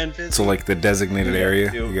it again, Fizz? So like the designated Yeah, area,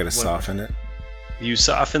 do you gotta one- soften it. You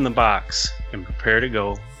soften the box and prepare to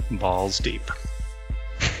go balls deep.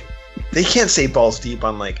 They can't say balls deep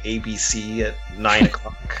on like ABC at 9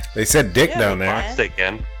 o'clock. They said dick Yeah, down they there. can. they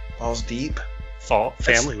can. Balls deep. Fall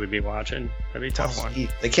family would be watching. That'd be a tough Balls one. deep.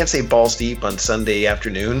 They can't say balls deep on Sunday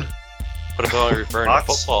afternoon. But if I'm referring to Box?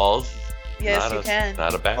 footballs, Yes, not you a, can.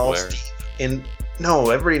 Not a bad Balls wear. deep. And no,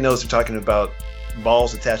 everybody knows they're talking about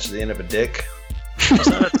balls attached to the end of a dick. It's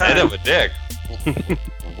not a End time. of a dick.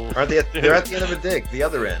 Aren't they? They're at the end of a dick. The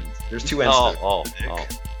other end. There's two ends. Oh, to oh, the dick. oh.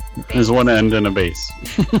 There's one end and a base.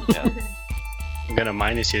 Yeah. I'm gonna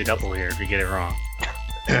minus you a double here if you get it wrong.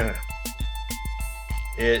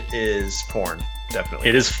 It is porn, definitely.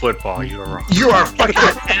 It is football. You are wrong. You are a fucking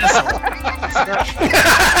asshole.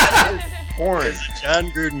 Porn.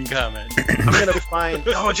 John Gruden comment. I'm gonna find.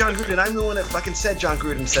 Oh, John Gruden. I'm the one that fucking said John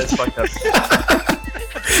Gruden says fucked up.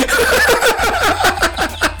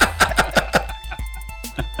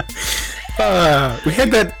 We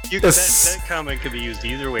had that. That comment could be used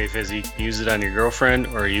either way, Fizzy. You can use it on your girlfriend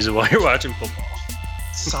or use it while you're watching football.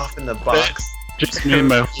 Soften the box. Just made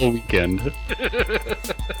my whole weekend.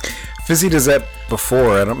 Fizzy does that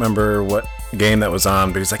before. I don't remember what game that was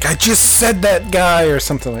on, but he's like, I just said that guy or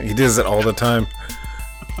something. Like he does it all the time.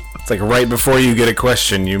 It's like right before you get a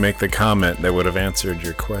question, you make the comment that would have answered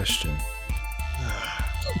your question.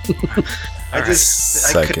 I couldn't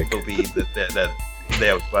Psychic. believe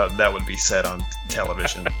that would be said on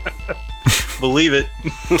television. Believe it.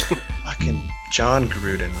 Fucking John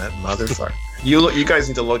Gruden, that motherfucker. You guys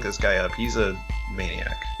need to look this guy up. He's a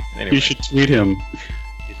maniac. Anyway, You should tweet him.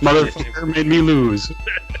 Motherfucker made me lose.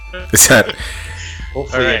 Is that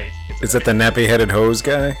hopefully. All right. is that the nappy-headed hose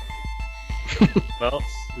guy? Well,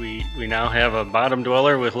 we now have a bottom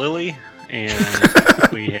dweller with Lily, and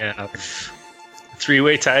we have a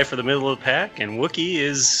three-way tie for the middle of the pack, and Wookie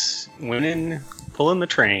is winning, pulling the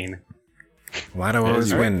train. Why do I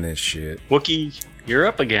always win this shit? Wookie, you're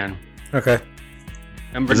up again. Okay.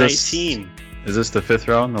 Number Is this- 19. Is this the fifth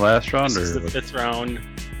round, the last round, This is or the fifth round.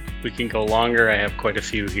 We can go longer. I have quite a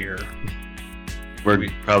few here. we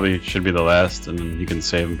probably should be the last, and then you can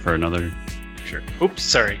save them for another. Sure. Oops,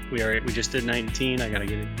 sorry. We just did 19. I gotta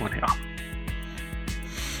get it one off.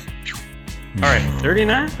 All right,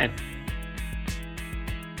 39.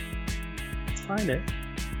 Let's find it.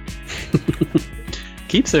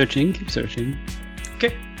 Keep searching, keep searching.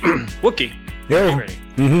 Okay, Wookie. Yo. Ready?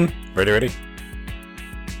 Mm-hmm. Ready.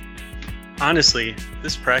 Honestly,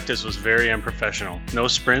 this practice was very unprofessional. No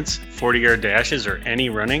sprints, 40-yard dashes, or any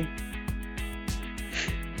running.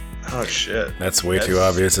 Oh shit. That's way too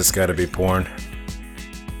obvious. It's got to be porn.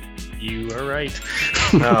 You are right.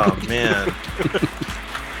 Oh man.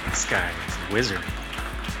 This guy is a wizard.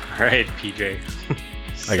 All right, PJ.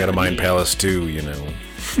 I got a mind 78. palace too, you know.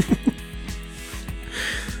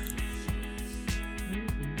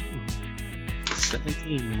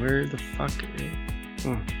 17. Where the fuck?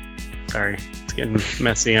 Oh, sorry, it's getting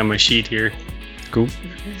messy on my sheet here. Cool.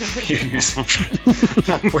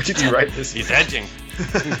 Where did you write this? He's edging.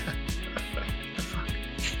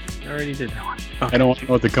 I already did that one. I don't know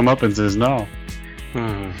what the comeuppance is now.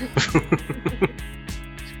 Hmm.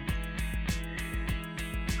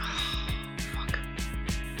 Fuck.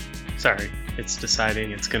 Sorry, it's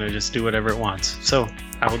deciding it's gonna just do whatever it wants. So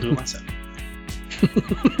I will do it myself.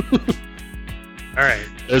 All right.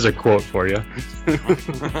 There's a quote for you.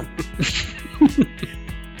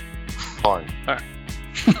 Porn. All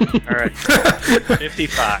right.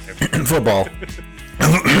 55. Football.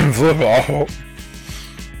 Football.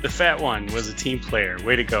 The fat one was a team player.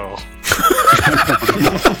 Way to go.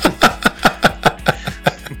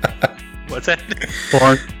 What's that?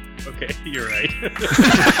 Porn. Okay, you're right.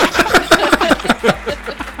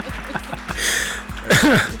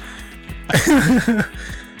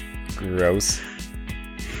 Gross.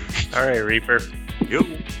 All right, Reaper. Yep.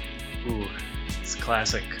 Ooh, it's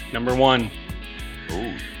classic. Number 1.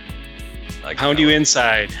 Ooh. Like Pound you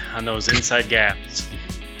inside on those inside gaps.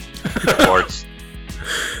 Sports.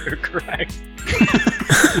 You're correct.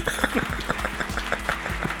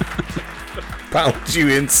 Pound you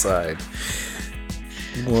inside.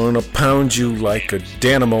 Wanna pound you like a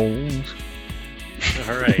dynamo.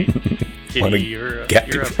 All right. Wanna Kitty, you're get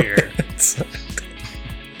you up from here. inside.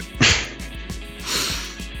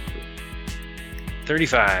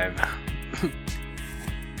 35.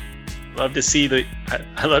 Love to see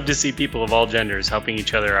I love to see people of all genders helping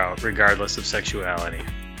each other out, regardless of sexuality.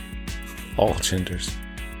 All genders.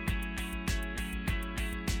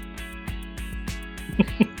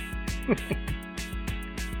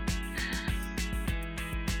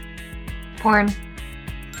 Porn.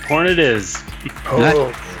 Porn it is. Oh,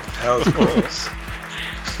 that was close.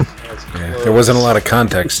 That was Yeah, close. there wasn't a lot of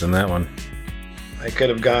context in that one. I could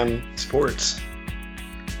have gone sports.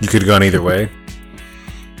 You could have gone either way.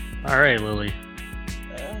 All right, Lily.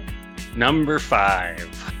 Number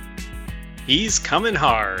 5. He's coming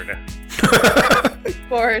hard.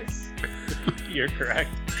 Sports. You're correct.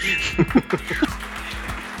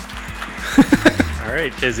 All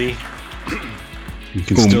right, Fizzy. You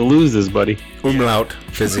can still lose this, buddy. Umlaut.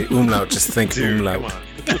 Fizzy. Umlaut. Just think Dude, umlaut.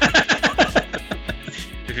 come on.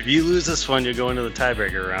 If you lose this one, you'll go into the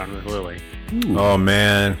tiebreaker round with Lily. Oh,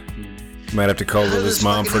 man. Might have to call Lily's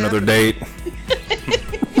mom for another date.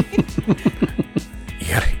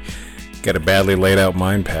 You got a badly laid out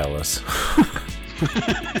mind palace.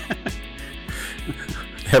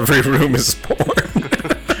 Every room is porn.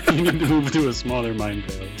 You need to move to a smaller mind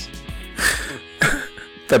palace.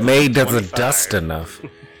 The maid doesn't 25. dust enough.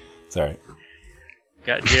 Sorry.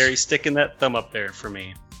 Got Jerry sticking that thumb up there for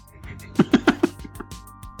me.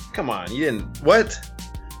 Come on, you didn't. What?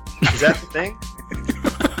 Is that the thing?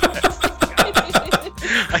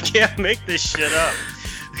 I can't make this shit up.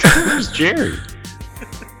 Where's Jerry?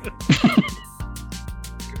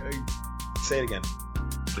 Say it again,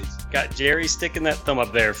 please. Got Jerry sticking that thumb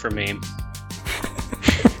up there for me.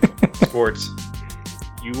 Sports.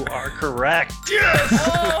 You are correct.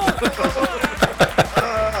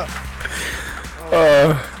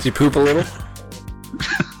 Did you poop a little?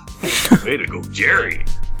 Way to go, Jerry.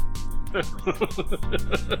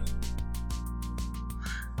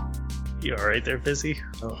 You all right there, Fizzy?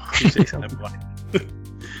 Oh, You say something black.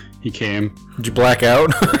 He came. Did you black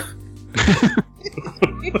out?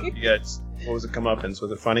 you guys, what was it comeuppance?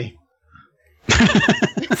 Was it funny?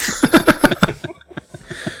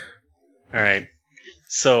 All right.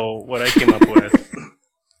 So what I came up with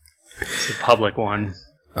is a public one.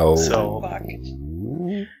 Oh. So Fuck.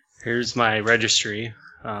 here's my registry.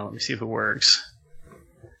 Let me see if it works.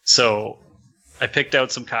 So I picked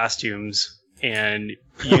out some costumes, and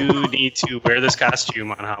you need to wear this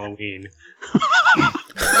costume on Halloween. Go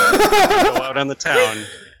out on the town.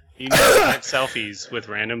 You need to have selfies with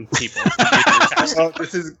random people. Oh,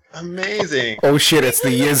 this is amazing. Oh shit, it's the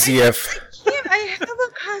Yiziev. Damn, I have a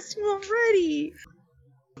costume already.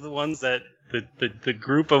 The ones that the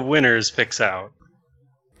group of winners picks out.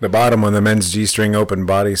 The bottom one, the men's G-string open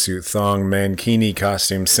bodysuit, thong, mankini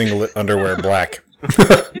costume, singlet, underwear, black.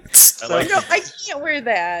 So, No, I can't wear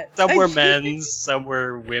that. some I were can't. men's, some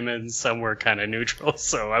were women's, some were kind of neutral,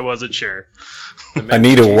 so I wasn't sure. The men's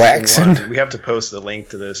Anita G-string Waxon. one, we have to post the link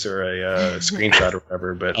to this or a screenshot or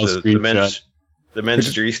whatever. But I'll the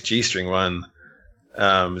men's G-string one,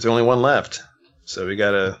 there's only one left. So we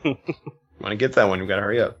gotta want to get that one. We gotta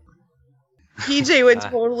hurry up. PJ would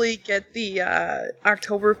totally get the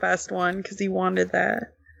Oktoberfest one because he wanted that.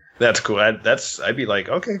 That's cool. I'd be like,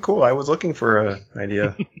 okay, cool. I was looking for an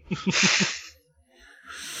idea.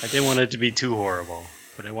 I didn't want it to be too horrible,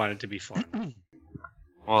 but I wanted it to be fun.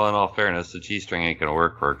 Well, in all fairness, the G-string ain't gonna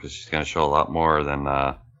work for her because she's gonna show a lot more than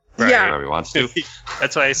Yeah. whatever he wants to.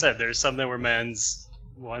 That's why I said there's some that were men's,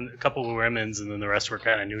 a couple were women's, and then the rest were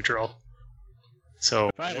kind of neutral. So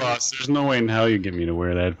If I lost, there's no way in hell you get me to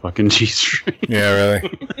wear that fucking G-string. Yeah,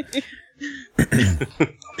 really.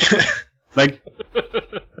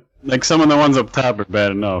 Like some of the ones up top are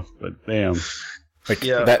bad enough, but damn. Like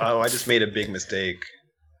Yeah. that, Oh, I just made a big mistake.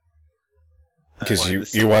 because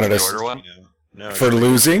This you is wanted the us order one? No, for just like,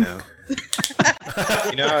 losing.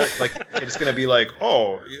 like it's gonna be like,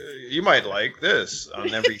 oh, you might like this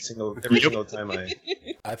on every single time I.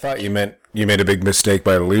 I thought you meant you made a big mistake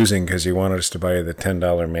by losing because you wanted us to buy the $10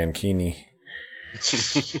 mankini.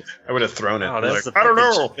 I would have thrown it. oh, that's Like, the I don't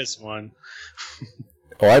fucking know. cheapest one.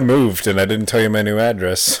 Oh, I moved and I didn't tell you my new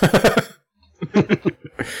address.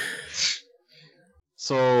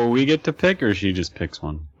 So we get to pick, or she just picks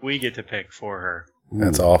one? We get to pick for her.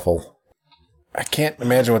 That's awful. I can't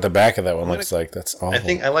imagine what the back of that one looks like. That's awful. I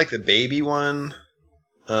think I like the baby one.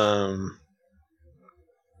 The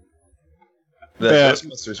Yeah.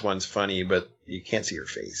 Ghostbusters one's funny, but you can't see her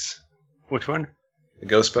face. Which one? The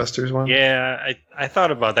Ghostbusters one? Yeah, I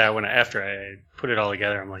thought about that after I put it all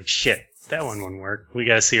together. I'm like, shit, that one wouldn't work. We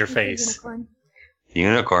gotta see her face. Unicorn. The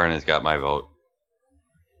unicorn has got my vote.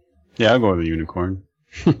 Yeah, I'll go with the unicorn.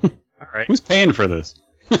 All right, Who's paying for this?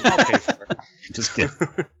 I'll pay for it. Just kidding.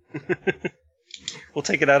 We'll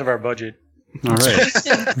take it out of our budget. All right.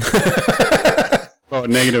 About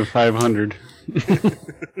negative 500.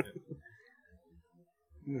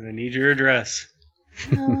 I need your address.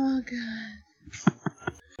 Oh god.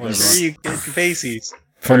 Where you get faces?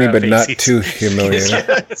 Funny, but not faces. too humiliating.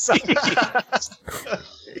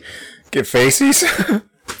 Get faces?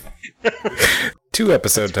 2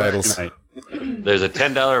 episode titles. Good night. There's a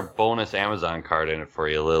 $10 bonus Amazon card in it for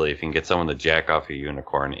you, Lily, if you can get someone to jack off your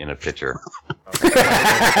unicorn in a picture.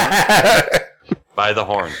 By the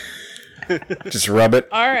horn. Just rub it.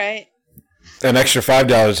 All right. An extra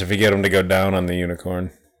 $5 if you get them to go down on the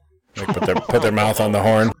unicorn. Like put their mouth on the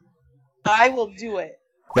horn. I will do it.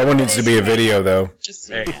 That one needs to be a video, though. Just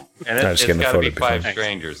so Hey, you know. And I was it's getting the got to be photo 5 before.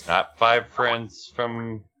 strangers, not 5 friends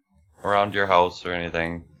from around your house or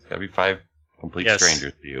anything. It's got to be 5 complete Yes.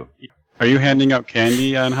 strangers to you. Are you handing out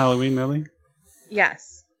candy on Halloween, Lily?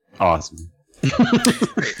 Yes. Awesome.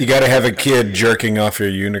 You gotta have a kid jerking off your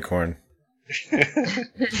unicorn.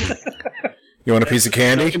 You want a piece of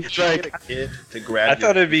candy? Get a kid to grab I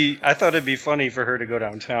thought it'd be funny for her to go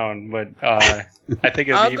downtown, but I think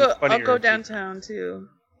it'd be even I'll funnier. go if- downtown too.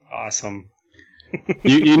 Awesome.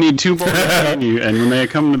 You need 2 bowls of candy, and when they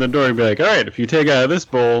come to the door, you'll be like, all right, if you take out of this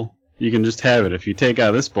bowl, you can just have it. If you take out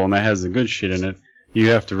of this bowl and that has the good shit in it, you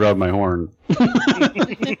have to rub my horn.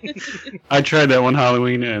 I tried that one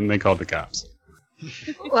Halloween, and they called the cops.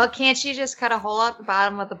 Well, can't you just cut a hole out the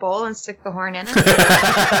bottom of the bowl and stick the horn in it?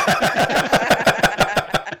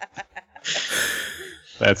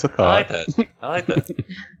 That's a I thought. like that. I like that.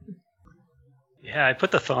 Yeah, I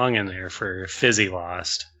put the thong in there for Fizzy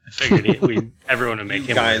Lost. I figured everyone would make You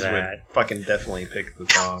him guys wear would that. fucking definitely pick the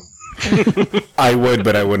song. I would,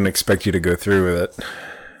 but I wouldn't expect you to go through with it.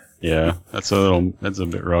 Yeah, that's a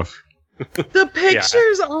bit rough. The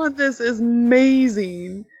pictures on this is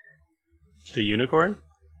amazing. The unicorn?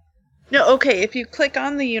 No, okay, if you click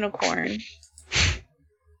on the unicorn,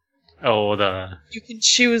 Oh, you can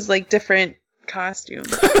choose like different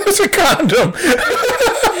costumes. It's a condom!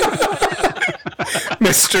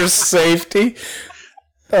 Mr. Safety.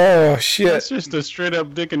 Oh, shit. That's just a straight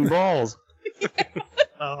up dick and balls.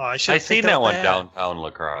 oh, I should. I seen that one downtown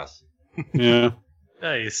lacrosse. Yeah.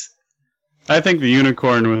 Nice. I think the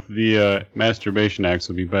unicorn with the masturbation axe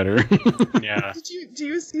would be better. Yeah. Do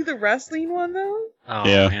you see the wrestling one though? Oh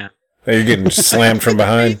Yeah. man. Oh, you're getting slammed from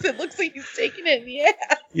behind. It looks like he's taking it in the ass.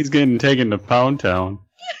 He's getting taken to Pound Town.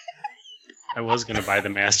 I was gonna buy the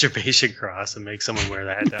masturbation cross and make someone wear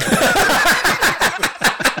that down.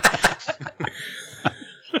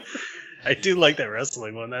 I do like that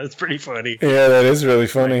wrestling one. That's pretty funny. Yeah, that is really I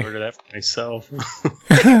funny. order that for myself.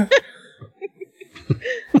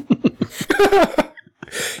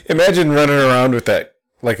 Imagine running around with that,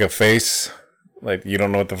 like a face, like you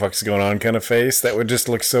don't know what the fuck's going on kind of face. That would just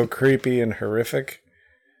look so creepy and horrific.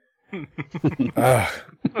 Ugh.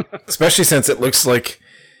 Especially since it looks like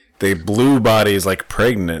the blue body is like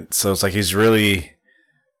pregnant. So it's like he's really,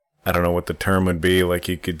 I don't know what the term would be, like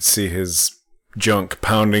you could see his junk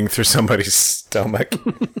pounding through somebody's stomach.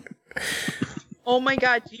 Oh my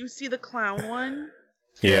god, do you see the clown one?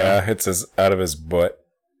 Yeah, it's out of his butt.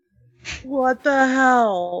 What the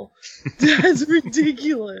hell? That's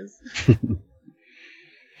ridiculous.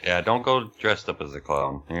 Yeah, don't go dressed up as a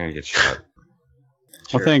clown. You're gonna get shot.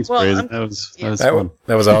 Well, thanks, Well, Brazen. I'm- That was That, fun.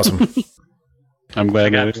 that was awesome. I'm I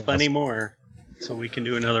glad got it was. plenty more, so we can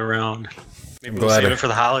do another round. Maybe I'm we'll glad save I- it for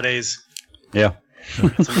the holidays. Yeah.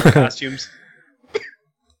 Get some more costumes.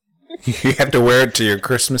 You have to wear it to your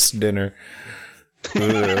Christmas dinner.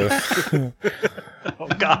 Ugh. Oh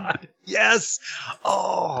God, yes!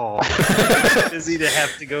 Oh, busy to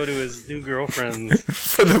have to go to his new girlfriend's.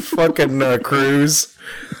 For the fucking cruise.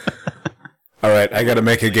 All right, I gotta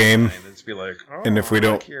make a game. And just be like, oh, And if we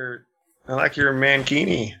don't- I like your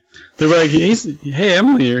mankini. They're like, hey,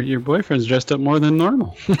 Emily, your boyfriend's dressed up more than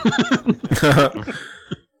normal.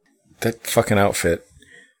 That fucking outfit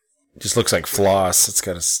just looks like floss. It's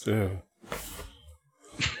got a.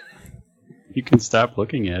 You can stop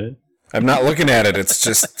looking at it. I'm not looking at it. It's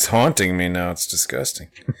just haunting me now. It's disgusting.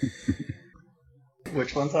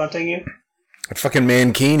 Which one's haunting you? That fucking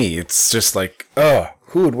mankini. It's just like, oh,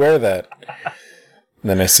 who would wear that? And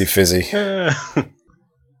then I see Fizzy. I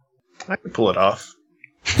can pull it off.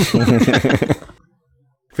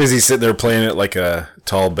 Fizzy's sitting there playing it like a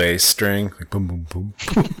tall bass string. Like boom, boom, boom.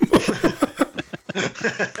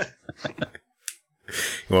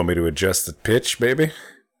 You want me to adjust the pitch, baby?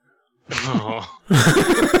 Oh.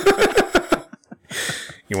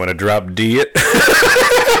 You want to drop D it?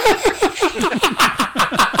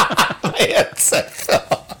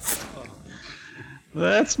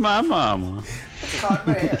 That's my mama.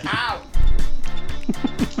 Ow!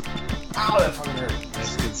 Ow, that fucking hurt.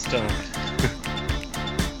 That's good stuff.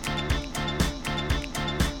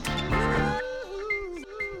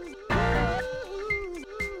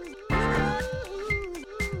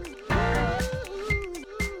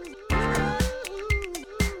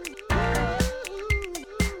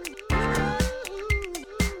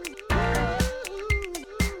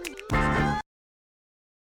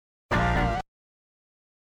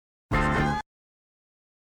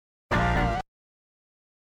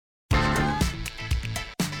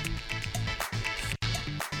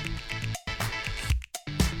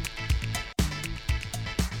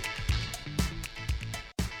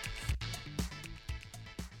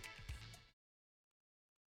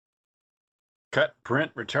 Cut,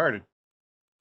 print, retarded.